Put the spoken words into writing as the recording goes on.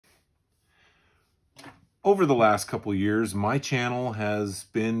Over the last couple years, my channel has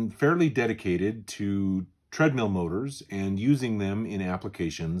been fairly dedicated to treadmill motors and using them in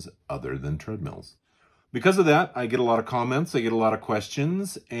applications other than treadmills. Because of that, I get a lot of comments, I get a lot of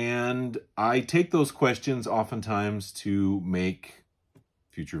questions, and I take those questions oftentimes to make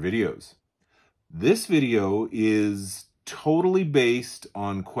future videos. This video is totally based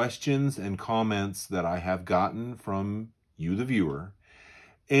on questions and comments that I have gotten from you, the viewer.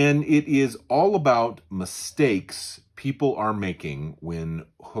 And it is all about mistakes people are making when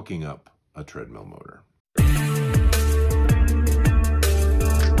hooking up a treadmill motor.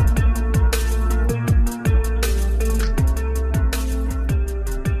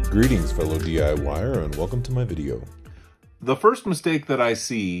 Greetings, fellow DIYer, and welcome to my video. The first mistake that I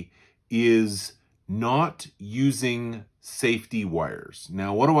see is not using safety wires.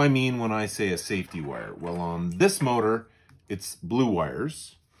 Now, what do I mean when I say a safety wire? Well, on this motor, it's blue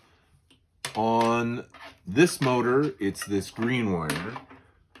wires. On this motor, it's this green wire.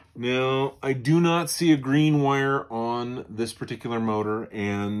 Now, I do not see a green wire on this particular motor,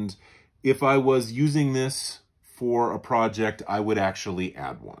 and if I was using this for a project, I would actually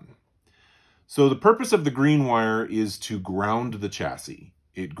add one. So the purpose of the green wire is to ground the chassis.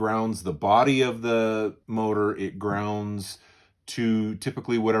 It grounds the body of the motor. It grounds to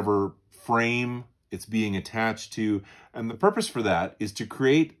typically whatever frame it's being attached to. And the purpose for that is to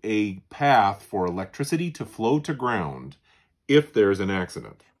create a path for electricity to flow to ground if there's an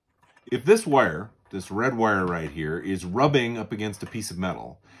accident. If this wire, this red wire right here, is rubbing up against a piece of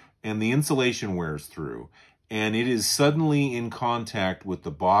metal and the insulation wears through and it is suddenly in contact with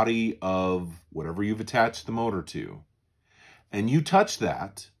the body of whatever you've attached the motor to, and you touch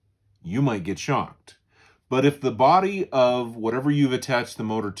that, you might get shocked. But if the body of whatever you've attached the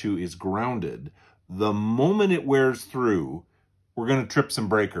motor to is grounded, the moment it wears through, we're going to trip some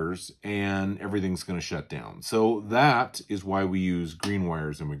breakers and everything's going to shut down. So that is why we use green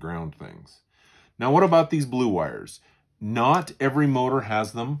wires and we ground things. Now, what about these blue wires? Not every motor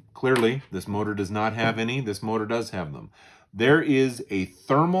has them. Clearly, this motor does not have any. This motor does have them. There is a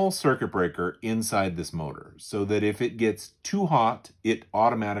thermal circuit breaker inside this motor so that if it gets too hot, it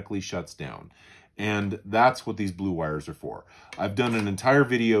automatically shuts down. And that's what these blue wires are for. I've done an entire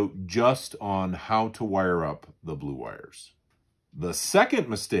video just on how to wire up the blue wires. The second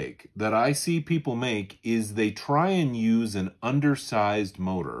mistake that I see people make is they try and use an undersized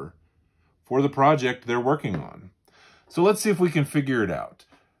motor for the project they're working on. So let's see if we can figure it out.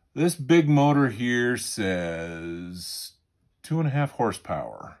 This big motor here says 2.5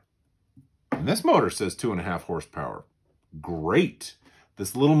 horsepower. And this motor says 2.5 horsepower. Great.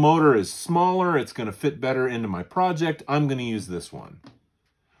 This little motor is smaller. It's going to fit better into my project. I'm going to use this one.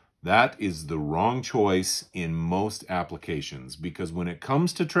 That is the wrong choice in most applications because when it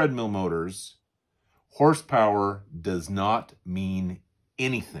comes to treadmill motors, horsepower does not mean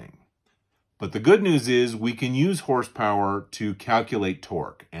anything. But the good news is we can use horsepower to calculate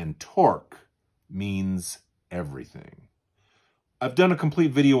torque, and torque means everything. I've done a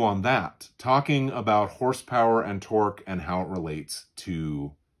complete video on that, talking about horsepower and torque and how it relates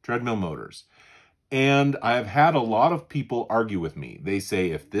to treadmill motors. And I've had a lot of people argue with me. They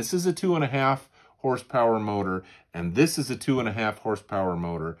say if this is a 2.5 horsepower motor and this is a 2.5 horsepower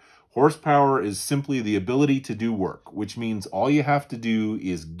motor, horsepower is simply the ability to do work, which means all you have to do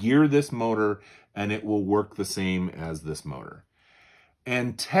is gear this motor and it will work the same as this motor.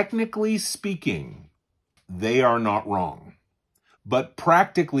 And technically speaking, they are not wrong. But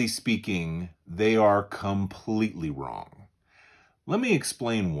practically speaking, they are completely wrong. Let me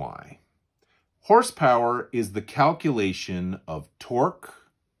explain why. Horsepower is the calculation of torque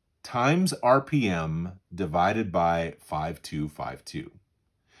times RPM divided by 5252.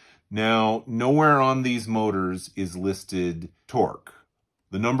 Now, nowhere on these motors is listed torque.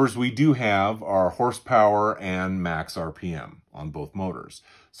 The numbers we do have are horsepower and max RPM on both motors.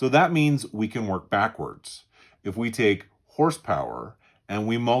 So that means we can work backwards. If we take horsepower and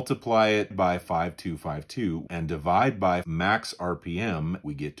we multiply it by 5252 and divide by max RPM,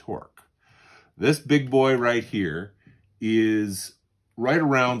 we get torque. This big boy right here is right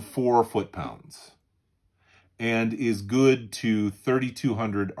around 4 foot-pounds and is good to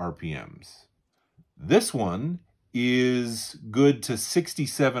 3,200 RPMs. This one is good to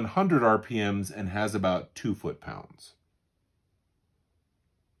 6,700 RPMs and has about 2 foot-pounds.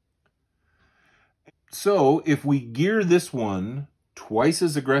 So if we gear this one twice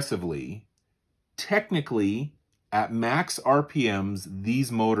as aggressively, technically at max RPMs,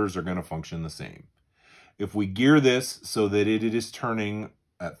 these motors are going to function the same. If we gear this so that it is turning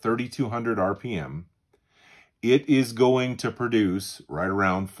at 3,200 RPM, it is going to produce right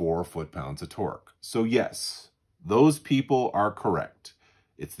around 4 foot-pounds of torque. So yes, those people are correct.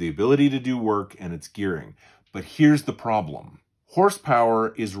 It's the ability to do work and it's gearing. But here's the problem.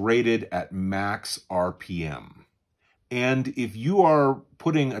 Horsepower is rated at max RPM. And if you are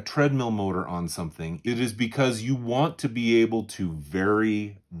putting a treadmill motor on something, it is because you want to be able to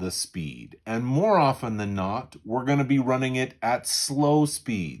vary the speed. And more often than not, we're going to be running it at slow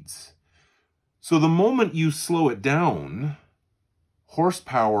speeds. So the moment you slow it down,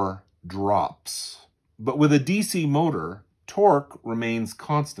 horsepower drops. But with a DC motor, torque remains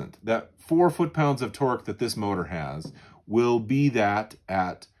constant. That 4 foot-pounds of torque that this motor has will be that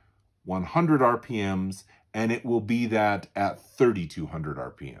at 100 RPMs, and it will be that at 3,200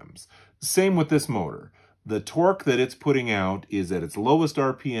 RPMs. Same with this motor. The torque that it's putting out is at its lowest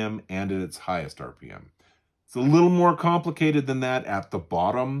RPM and at its highest RPM. It's a little more complicated than that at the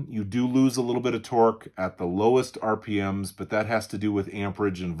bottom. You do lose a little bit of torque at the lowest RPMs, but that has to do with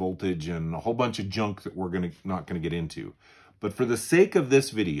amperage and voltage and a whole bunch of junk that we're not going to get into. But for the sake of this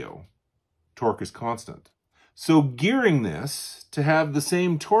video, torque is constant. So gearing this to have the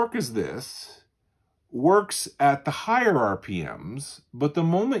same torque as this works at the higher RPMs, but the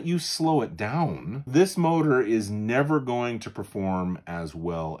moment you slow it down, this motor is never going to perform as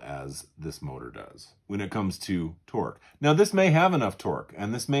well as this motor does when it comes to torque. Now, this may have enough torque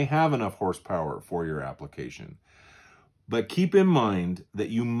and this may have enough horsepower for your application, but keep in mind that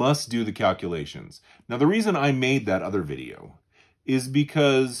you must do the calculations. Now, the reason I made that other video is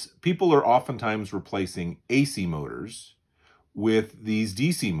because people are oftentimes replacing AC motors with these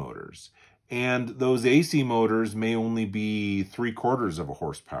DC motors. And those AC motors may only be 3/4 of a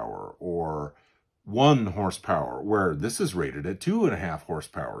horsepower or 1 horsepower, where this is rated at 2.5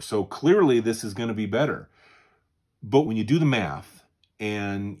 horsepower. So clearly this is going to be better. But when you do the math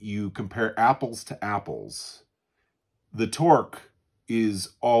and you compare apples to apples, the torque is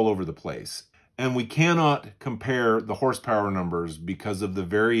all over the place. And we cannot compare the horsepower numbers because of the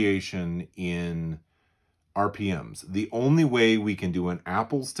variation in RPMs. The only way we can do an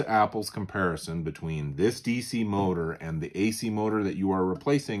apples to apples comparison between this DC motor and the AC motor that you are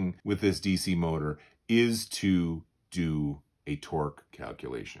replacing with this DC motor is to do a torque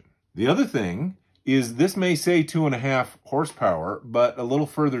calculation. The other thing is this may say 2.5 horsepower, but a little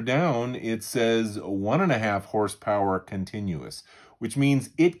further down it says 1.5 horsepower continuous, which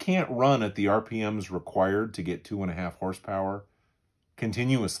means it can't run at the RPMs required to get 2.5 horsepower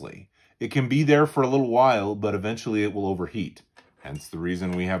continuously. It can be there for a little while, but eventually it will overheat. Hence the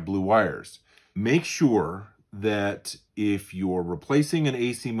reason we have blue wires. Make sure that if you're replacing an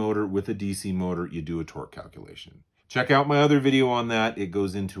AC motor with a DC motor, you do a torque calculation. Check out my other video on that. It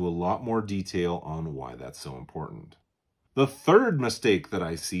goes into a lot more detail on why that's so important. The third mistake that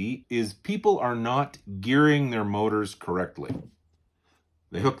I see is people are not gearing their motors correctly.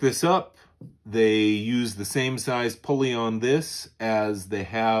 They hook this up. They use the same size pulley on this as they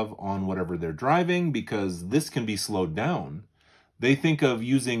have on whatever they're driving because this can be slowed down. They think of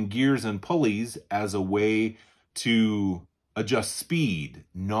using gears and pulleys as a way to adjust speed,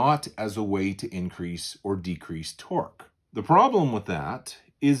 not as a way to increase or decrease torque. The problem with that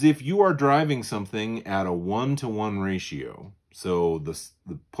is if you are driving something at a 1-to-1 ratio, so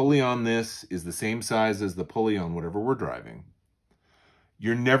the pulley on this is the same size as the pulley on whatever we're driving,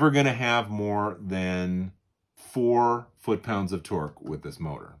 you're never going to have more than 4 foot-pounds of torque with this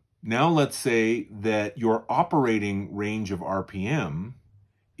motor. Now let's say that your operating range of RPM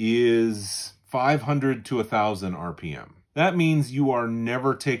is 500 to 1,000 RPM. That means you are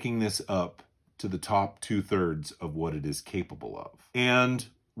never taking this up to the top 2/3 of what it is capable of. And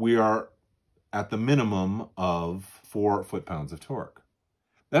we are at the minimum of 4 foot-pounds of torque.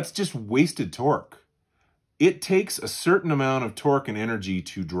 That's just wasted torque. It takes a certain amount of torque and energy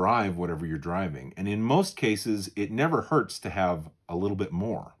to drive whatever you're driving. And in most cases, it never hurts to have a little bit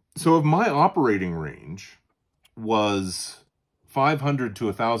more. So if my operating range was 500 to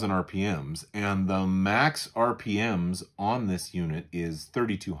 1,000 RPMs and the max RPMs on this unit is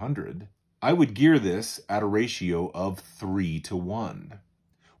 3,200, I would gear this at a ratio of 3-to-1.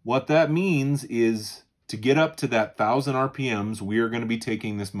 What that means is to get up to that 1,000 RPMs, we are going to be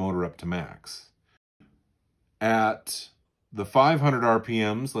taking this motor up to max. At the 500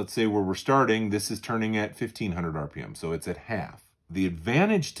 RPMs, let's say where we're starting, this is turning at 1,500 RPM, so it's at half. The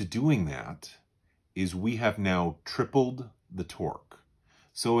advantage to doing that is we have now tripled the torque.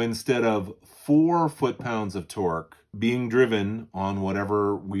 So instead of 4 foot-pounds of torque being driven on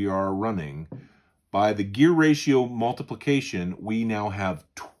whatever we are running, by the gear ratio multiplication, we now have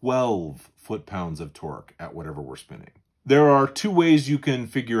 12 foot-pounds of torque at whatever we're spinning. There are 2 ways you can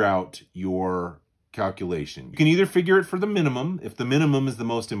figure out your calculation. You can either figure it for the minimum, if the minimum is the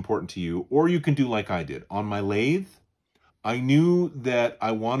most important to you, or you can do like I did. On my lathe, I knew that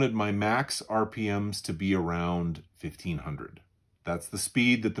I wanted my max RPMs to be around 1500. That's the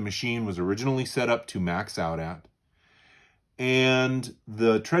speed that the machine was originally set up to max out at. And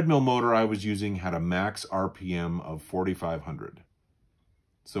the treadmill motor I was using had a max RPM of 4500.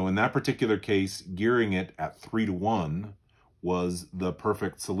 So in that particular case, gearing it at 3-to-1 was the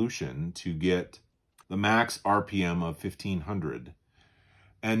perfect solution to get the max RPM of 1500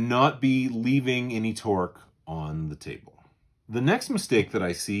 and not be leaving any torque on the table. The next mistake that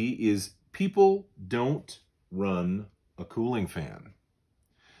I see is people don't run a cooling fan.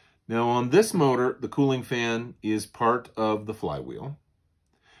 Now on this motor, the cooling fan is part of the flywheel.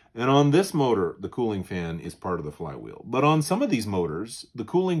 And on this motor, the cooling fan is part of the flywheel. But on some of these motors, the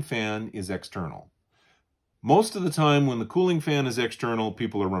cooling fan is external. Most of the time when the cooling fan is external,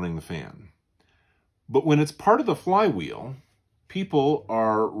 people are running the fan. But when it's part of the flywheel, people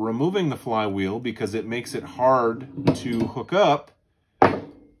are removing the flywheel because it makes it hard to hook up,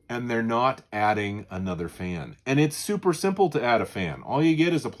 and they're not adding another fan. And it's super simple to add a fan. All you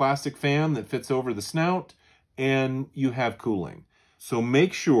get is a plastic fan that fits over the snout, and you have cooling. So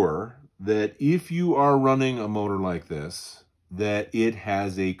make sure that if you are running a motor like this, that it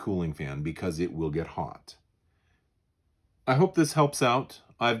has a cooling fan because it will get hot. I hope this helps out.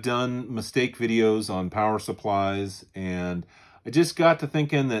 I've done mistake videos on power supplies, and I just got to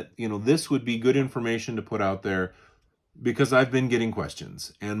thinking that, this would be good information to put out there because I've been getting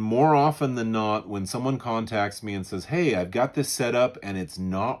questions. And more often than not, when someone contacts me and says, hey, I've got this set up and it's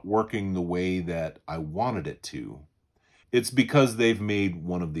not working the way that I wanted it to, it's because they've made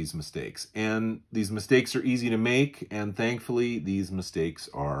one of these mistakes. And these mistakes are easy to make, and thankfully, these mistakes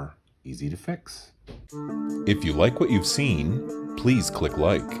are easy to fix. If you like what you've seen, please click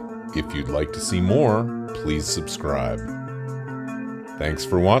like. If you'd like to see more, please subscribe. Thanks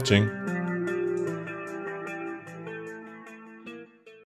for watching.